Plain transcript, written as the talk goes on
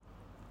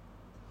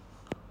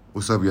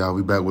What's up, y'all?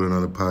 We back with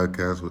another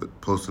podcast with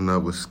Posting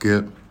Up with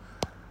Skip.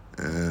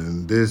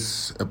 And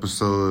this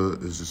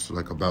episode is just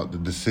like about the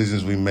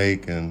decisions we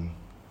make and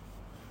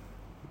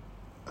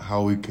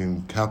how we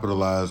can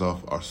capitalize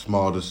off our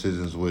small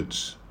decisions,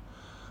 which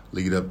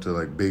lead up to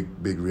like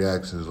big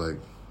reactions. Like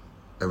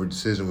every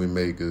decision we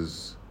make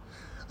is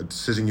a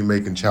decision you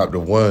make in chapter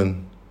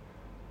 1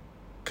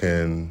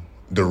 can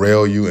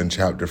derail you in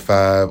chapter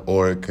 5,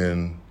 or it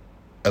can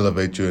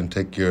elevate you and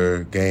take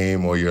your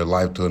game or your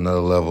life to another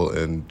level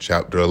in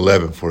chapter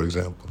 11, for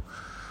example.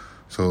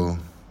 So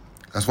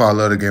that's why I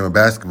love the game of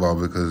basketball,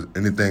 because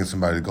anything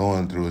somebody's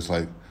going through, it's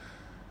like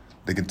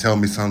they can tell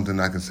me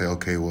something, I can say,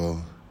 okay,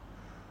 well,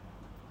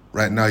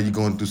 right now you're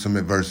going through some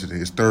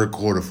adversity. It's third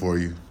quarter for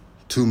you,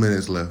 2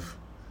 minutes left.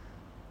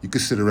 You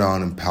can sit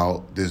around and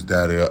pout this,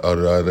 that,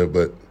 or other,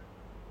 but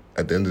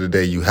at the end of the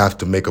day, you have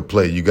to make a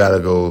play. You gotta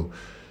go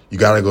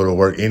to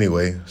work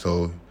anyway,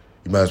 so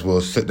you might as well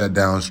sit that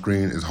down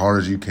screen as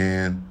hard as you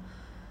can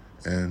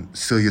and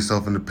seal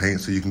yourself in the paint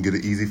so you can get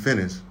an easy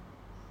finish.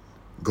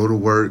 Go to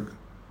work.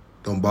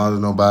 Don't bother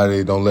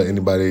nobody. Don't let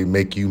anybody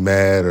make you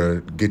mad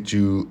or get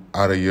you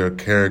out of your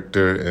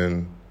character,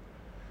 and,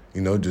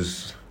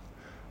 just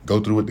go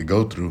through what they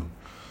go through.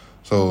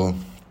 So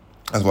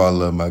that's why I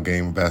love my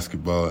game of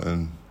basketball,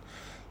 and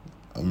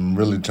I'm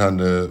really trying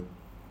to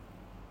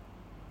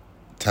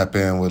tap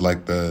in with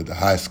like the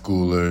high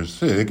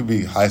schoolers. Yeah, it could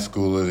be high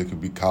schoolers, it could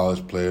be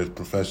college players,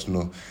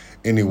 professional,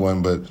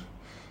 anyone, but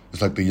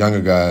it's like the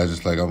younger guys.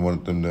 It's like I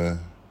want them to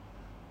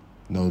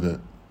know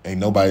that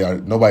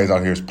nobody's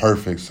out here is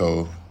perfect.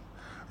 So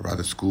I'd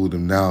rather school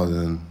them now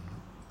than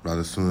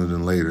rather sooner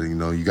than later.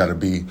 You got to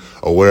be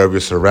aware of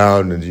your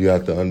surroundings. You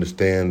have to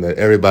understand that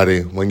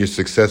everybody, when you're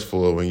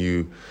successful or when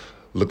you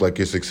look like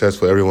you're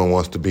successful, everyone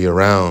wants to be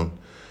around,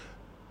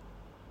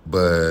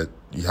 but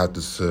you have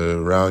to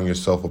surround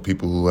yourself with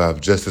people who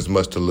have just as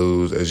much to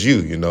lose as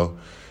you,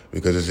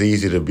 because it's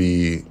easy to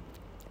be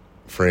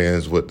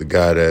friends with the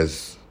guy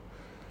that's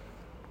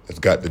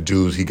got the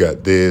juice. He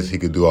got this, he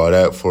could do all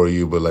that for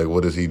you, but like,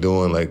 what is he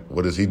doing? Like,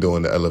 what is he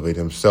doing to elevate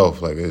himself?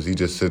 Like, is he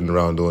just sitting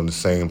around doing the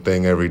same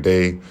thing every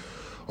day?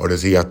 Or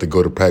does he have to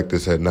go to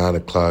practice at 9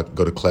 o'clock,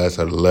 go to class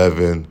at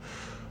 11,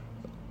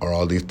 or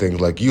all these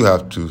things like you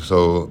have to?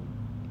 So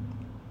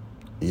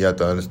you have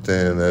to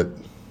understand that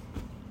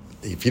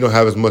if you don't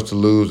have as much to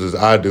lose as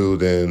I do,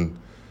 then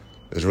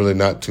there's really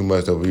not too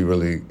much that we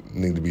really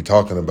need to be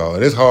talking about.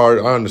 And it's hard.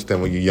 I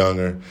understand when you're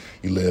younger,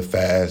 you live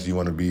fast, you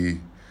want to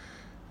be,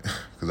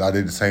 because I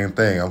did the same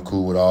thing. I'm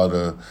cool with all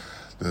the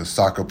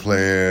soccer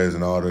players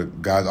and all the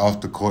guys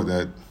off the court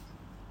that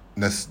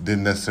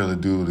didn't necessarily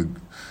do the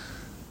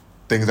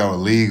things that were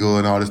legal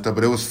and all this stuff,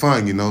 but it was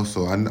fun,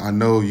 So I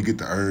know you get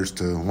the urge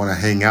to want to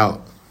hang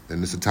out,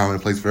 and it's a time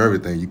and place for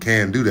everything. You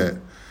can do that,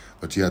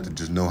 but you have to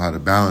just know how to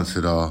balance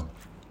it all.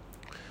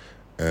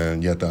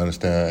 And you have to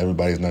understand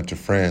everybody's not your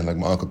friend. Like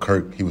my Uncle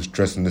Kirk, he was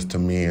stressing this to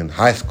me in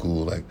high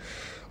school. Like,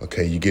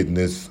 okay, you're getting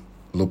this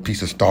little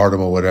piece of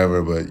stardom or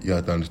whatever, but you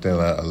have to understand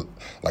that,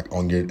 like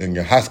in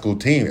your high school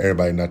team,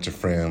 everybody's not your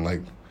friend.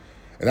 Like,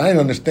 and I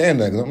didn't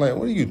understand that, because I'm like,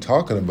 what are you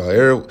talking about?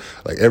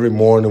 Every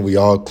morning we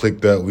all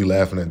clicked up, we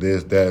laughing at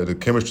this, that. The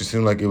chemistry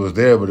seemed like it was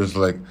there, but it's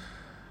like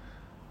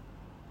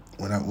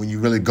when you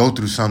really go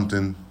through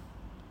something,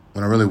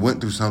 when I really went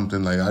through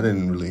something, like I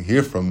didn't really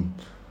hear from.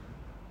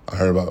 I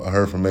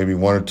heard from maybe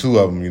one or two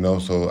of them,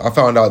 So I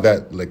found out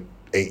that like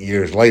 8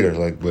 years later,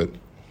 but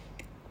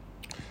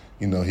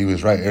he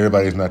was right.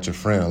 Everybody's not your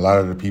friend. A lot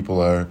of the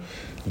people are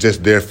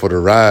just there for the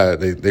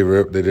ride.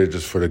 They're there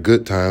just for the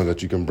good times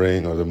that you can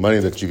bring, or the money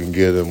that you can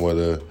give them, or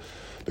the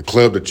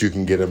club that you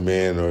can get them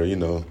in, or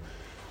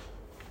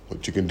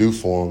what you can do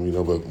for them,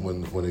 But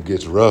when it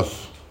gets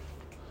rough,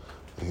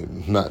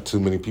 not too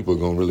many people are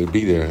gonna really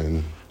be there,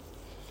 and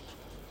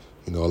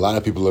a lot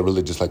of people are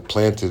really just like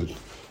plant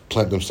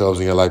themselves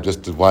in your life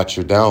just to watch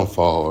your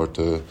downfall or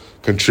to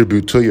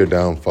contribute to your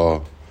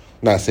downfall.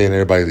 Not saying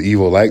everybody's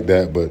evil like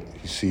that, but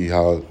you see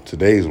how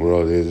today's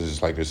world is. It's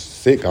just like, it's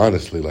sick,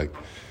 honestly. Like,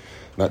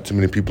 not too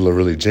many people are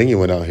really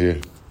genuine out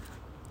here.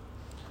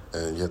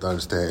 And you have to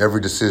understand,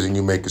 every decision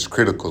you make is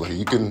critical. Like,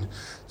 you can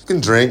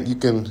drink, you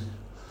can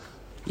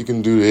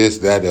do this,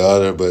 that, the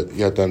other, but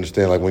you have to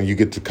understand, like, when you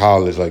get to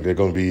college, like, there's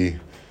going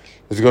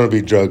to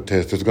be drug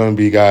tests. There's going to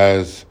be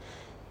guys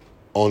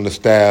on the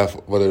staff,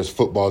 whether it's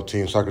football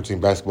team, soccer team,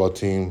 basketball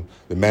team,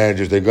 the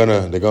managers, they're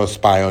gonna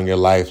spy on your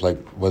life,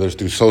 like whether it's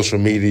through social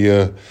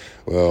media,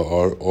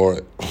 or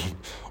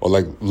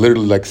like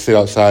literally like sit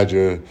outside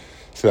your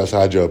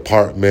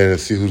apartment and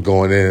see who's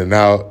going in and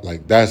out.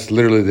 Like, that's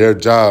literally their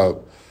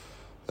job.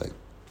 Like,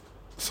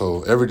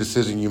 so every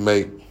decision you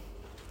make,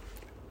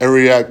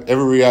 every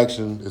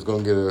reaction is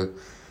gonna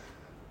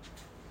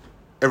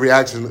every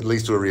action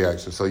leads to a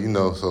reaction. So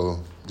so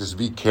just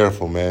be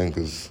careful, man,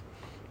 because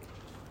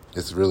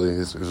it's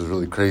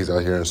really crazy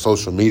out here, and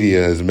social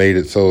media has made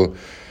it so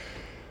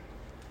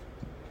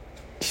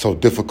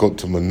difficult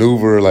to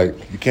maneuver. Like,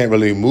 you can't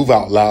really move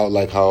out loud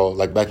like how,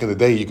 like, back in the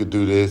day you could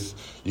do this.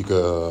 You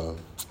could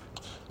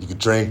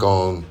drink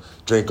on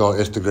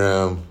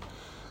Instagram,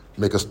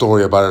 make a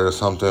story about it or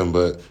something,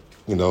 but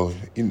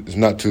it's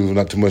not too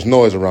much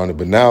noise around it.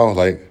 But now,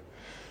 like,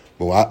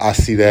 well, I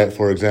see that,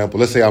 for example.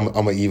 Let's say I'm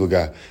an evil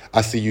guy.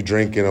 I see you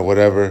drinking or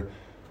whatever,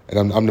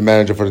 and I'm the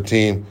manager for the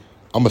team.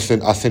 I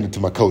send it to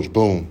my coach.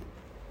 Boom.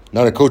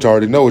 Now the coach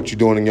already know what you're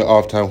doing in your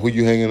off time, who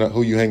you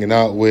hanging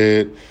out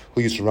with,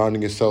 who you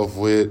surrounding yourself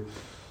with.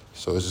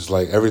 So it's just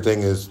like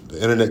the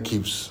internet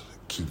keeps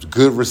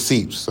good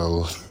receipts.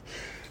 So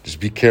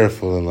just be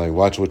careful and like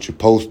watch what you're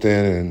posting.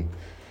 And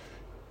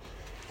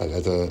like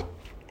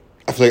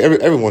I feel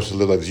like everyone should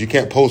live like this. You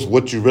can't post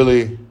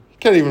you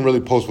can't even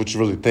really post what you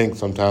really think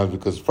sometimes,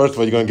 because first of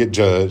all, you're gonna get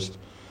judged,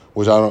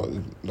 which a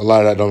lot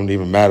of that don't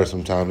even matter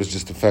sometimes. It's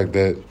just the fact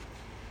that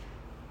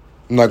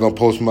I'm not gonna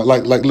post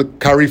look,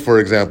 Kyrie, for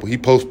example. He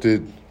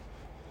posted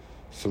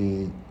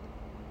some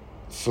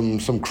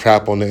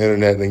crap on the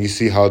internet, and you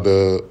see how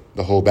the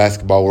whole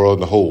basketball world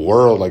and the whole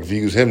world like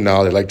views him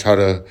now. They try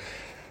to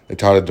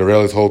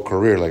derail his whole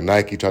career. Like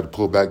Nike tried to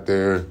pull back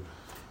their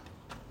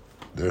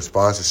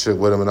sponsorship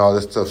with him and all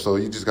this stuff. So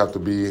you just have to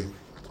be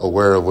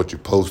aware of what you're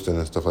posting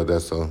and stuff like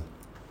that. So,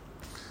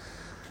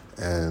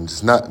 and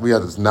we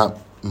have to not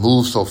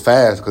move so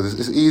fast, because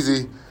it's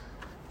easy.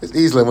 It's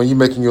easy like when you're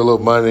making your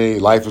little money,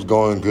 life is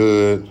going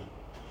good.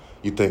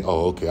 You think,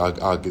 oh, okay,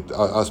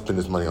 I'll spend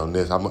this money on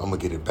this. I'm gonna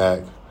get it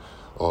back,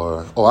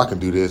 or I can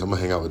do this. I'm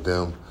gonna hang out with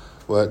them.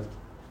 But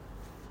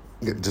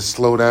just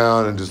slow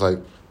down and just like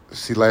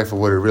see life for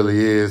what it really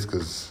is,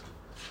 because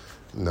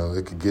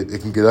it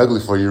can get ugly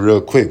for you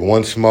real quick.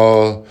 One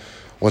small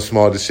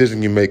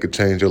decision you make could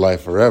change your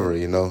life forever.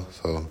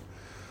 So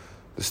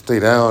just stay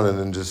down, and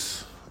then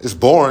it's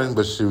boring,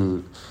 but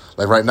shoot,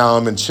 like right now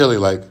I'm in Chile,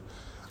 like.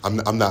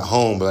 I'm not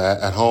home,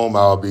 but at home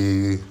I'll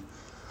be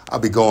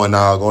going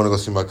out, going to go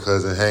see my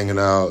cousin, hanging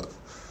out,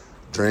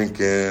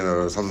 drinking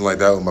or something like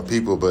that with my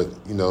people. But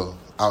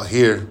out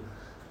here,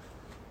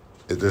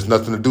 there's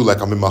nothing to do. Like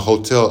I'm in my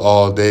hotel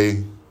all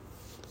day.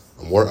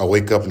 I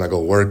wake up and I go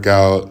work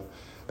out,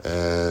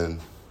 and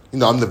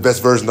I'm the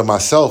best version of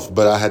myself.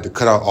 But I had to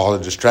cut out all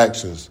the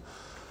distractions,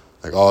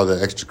 like all the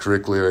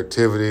extracurricular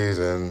activities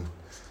and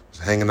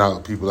just hanging out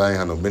with people I ain't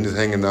had no business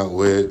hanging out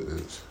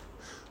with.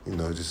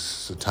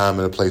 Just a time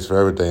and a place for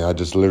everything. I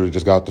just literally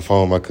got off the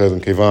phone with my cousin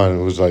Kayvon, and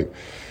it was like,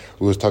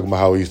 we was talking about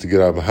how we used to get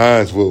our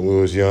behinds when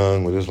we was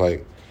young. But it's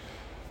like,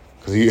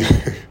 because he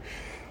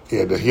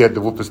had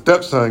to whoop his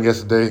stepson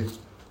yesterday.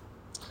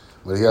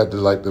 But he had to,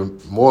 like, the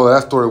moral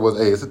of that story was,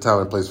 hey, it's a time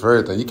and place for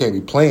everything. You can't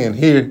be playing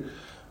here,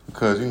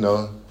 because,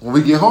 when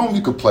we get home,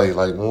 you could play.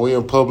 Like, when we're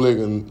in public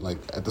and, like,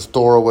 at the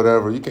store or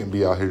whatever, you can't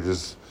be out here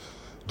just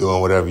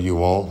doing whatever you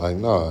want. Like,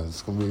 no,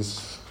 it's going to be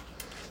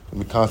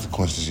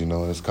consequences, and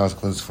it's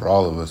consequences for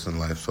all of us in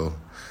life. So,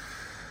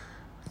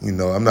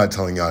 I'm not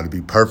telling y'all to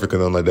be perfect or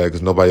nothing like that,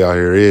 because nobody out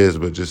here is,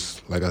 but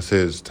just, like I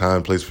said, it's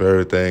time, place for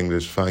everything.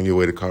 Just find your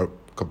way to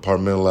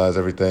compartmentalize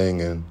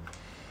everything and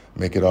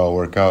make it all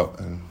work out.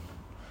 And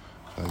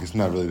like, it's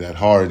not really that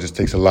hard. It just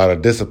takes a lot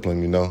of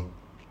discipline,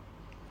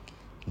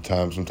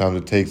 Sometimes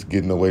it takes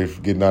getting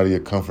out of your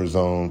comfort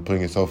zone,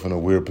 putting yourself in a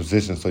weird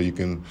position so you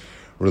can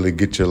really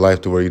get your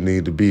life to where you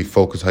need to be,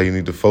 focus how you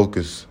need to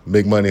focus,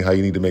 make money how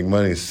you need to make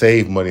money,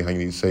 save money how you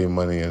need to save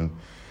money,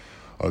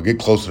 or get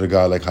closer to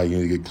God like how you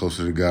need to get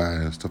closer to God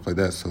and stuff like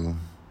that. So,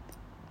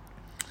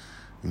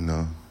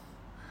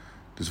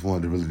 just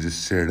wanted to really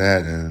just share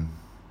that, and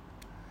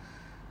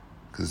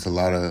because it's a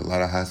lot of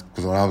high school.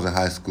 Because when I was in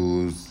high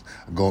school,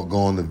 go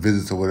on the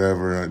visits or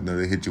whatever,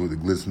 they hit you with the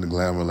glitz and the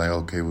glamour, like,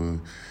 okay, well,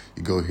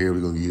 you go here,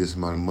 we're gonna give you this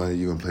amount of money,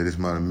 you're gonna play this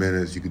amount of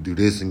minutes, you could do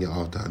this in your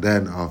off time,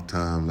 that in off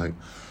time, like.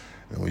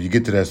 And when you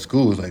get to that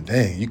school, it's like,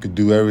 dang, you could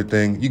do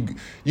everything.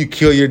 You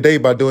kill your day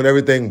by doing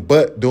everything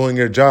but doing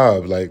your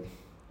job. Like,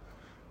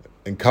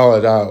 in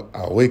college,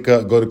 I'll wake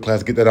up, go to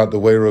class, get that out the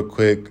way real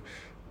quick,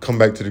 come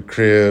back to the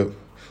crib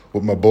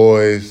with my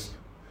boys.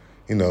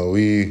 We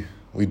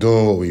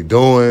doing what we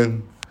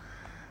doing,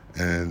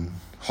 and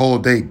whole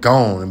day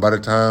gone. And by the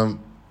time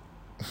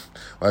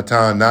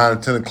 9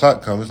 or 10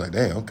 o'clock comes, it's like,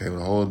 damn, okay, well,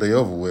 the whole day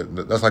over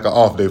with. That's like an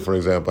off day, for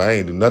example. I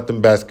ain't do nothing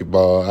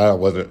basketball. I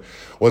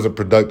wasn't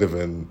productive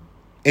in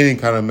any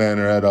kind of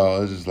manner at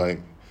all. It's just like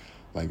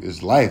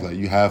it's life. Like,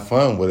 you have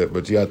fun with it,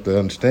 but you have to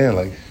understand,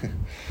 like,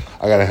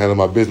 I got to handle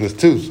my business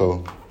too.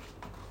 So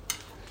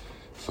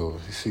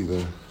it's either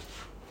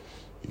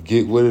you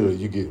get with it or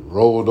you get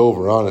rolled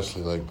over,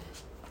 honestly. Like,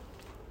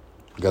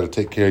 you got to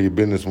take care of your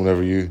business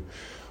whenever you're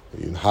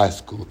in high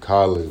school,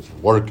 college,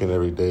 working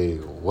every day,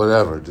 or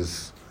whatever.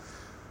 Just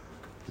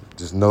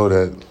know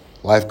that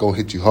life going to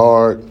hit you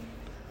hard.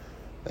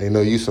 Ain't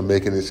no use of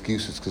making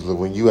excuses, because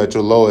when you at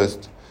your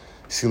lowest,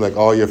 it seem like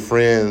all your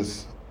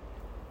friends,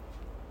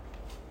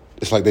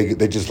 it's like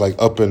they just like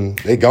up and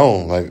they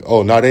gone. Like,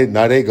 oh, now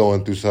they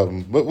going through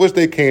something, but which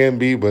they can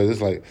be, but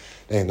it's like,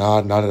 dang,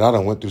 now that I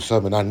done went through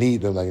something, I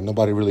need them. Like,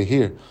 nobody really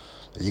here.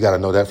 You got to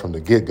know that from the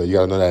get-go. You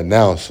got to know that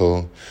now.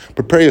 So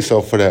prepare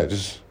yourself for that.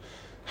 Just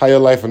have your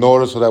life in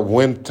order so that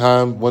when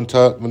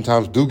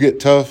times do get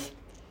tough,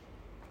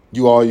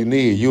 you all you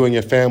need. You and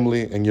your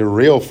family and your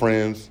real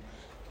friends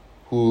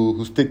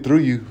who stick through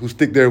you, who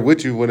stick there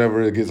with you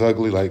whenever it gets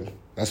ugly. Like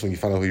that's when you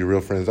find out who your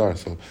real friends are.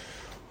 So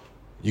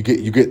you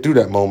get through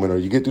that moment, or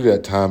you get through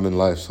that time in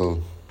life.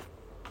 So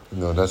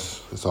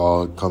it's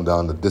all come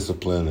down to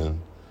discipline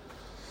and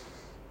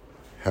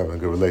having a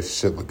good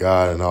relationship with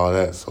God and all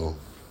that. So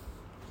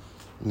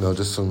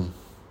just some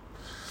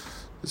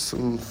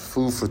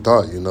food for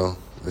thought.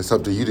 It's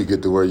up to you to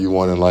get to where you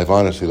want in life.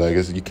 Honestly, like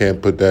you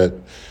can't put that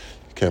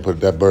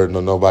burden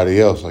on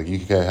nobody else. Like you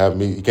can't have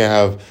me.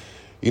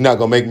 You're not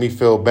gonna make me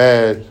feel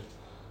bad.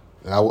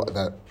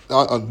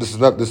 This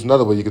is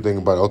another way you can think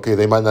about it. Okay,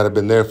 they might not have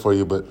been there for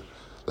you, but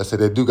let's say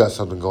they do got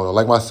something going on.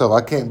 Like myself,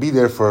 I can't be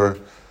there for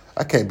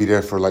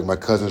like my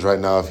cousins right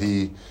now if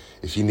he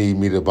need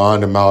me to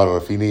bond him out, or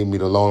if he need me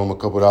to loan him a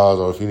couple dollars,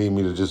 or if he need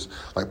me to just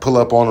like pull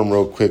up on him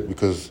real quick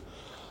because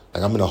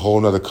like I'm in a whole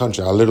nother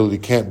country. I literally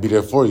can't be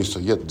there for you. So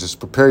you have to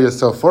just prepare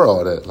yourself for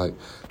all that. Like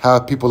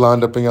have people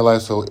lined up in your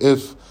life. So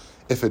if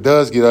it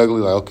does get ugly,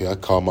 like okay, I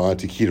call my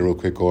Auntie Keita real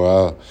quick,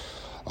 or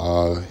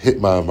I'll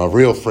hit my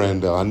real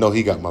friend. I know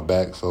he got my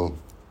back. So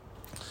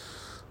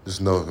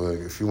just know, like,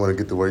 if you want to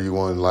get to where you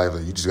want in life,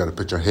 like, you just got to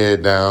put your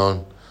head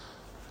down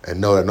and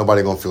know that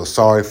nobody gonna feel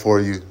sorry for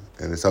you,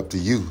 and it's up to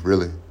you,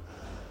 really.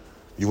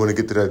 You want to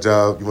get to that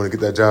job. You want to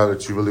get that job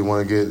that you really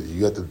want to get.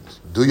 You have to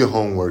do your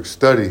homework,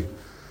 study,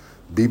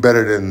 be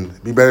better than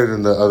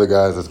the other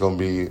guys that's gonna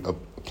be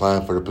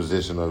applying for the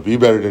position, or be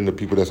better than the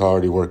people that's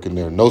already working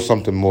there. Know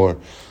something more.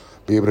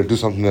 Be able to do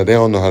something that they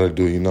don't know how to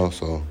do.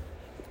 So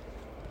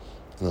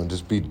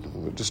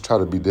just try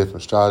to be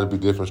different. Strive to be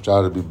different.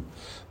 Strive to be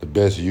the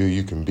best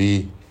you can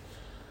be.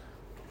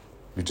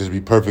 You just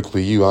be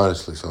perfectly you,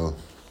 honestly. So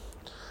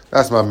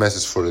that's my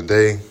message for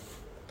today.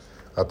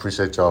 I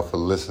appreciate y'all for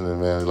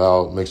listening, man.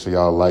 Make sure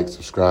y'all like,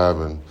 subscribe,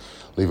 and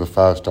leave a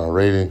 5-star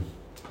rating.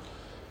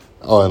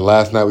 Oh, and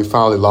last night we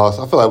finally lost.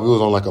 I feel like we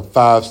was on like a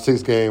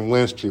 5-6 game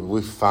win streak, but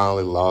we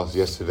finally lost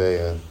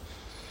yesterday. And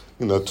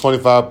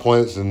 25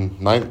 points and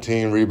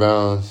 19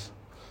 rebounds.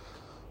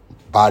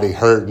 Body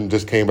hurting,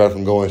 just came back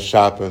from going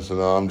shopping, so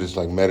now I'm just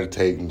like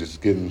meditating,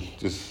 just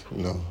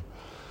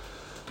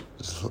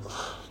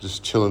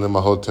chilling in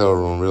my hotel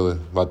room, really.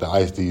 About to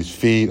ice these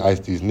feet, ice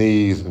these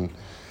knees, and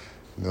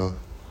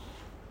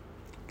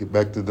get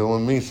back to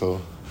doing me. So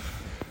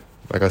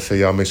like I said,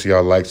 y'all make sure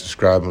y'all like,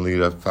 subscribe, and leave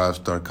that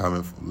 5-star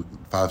comment,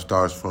 5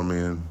 stars for me,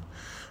 and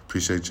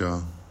appreciate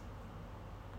y'all.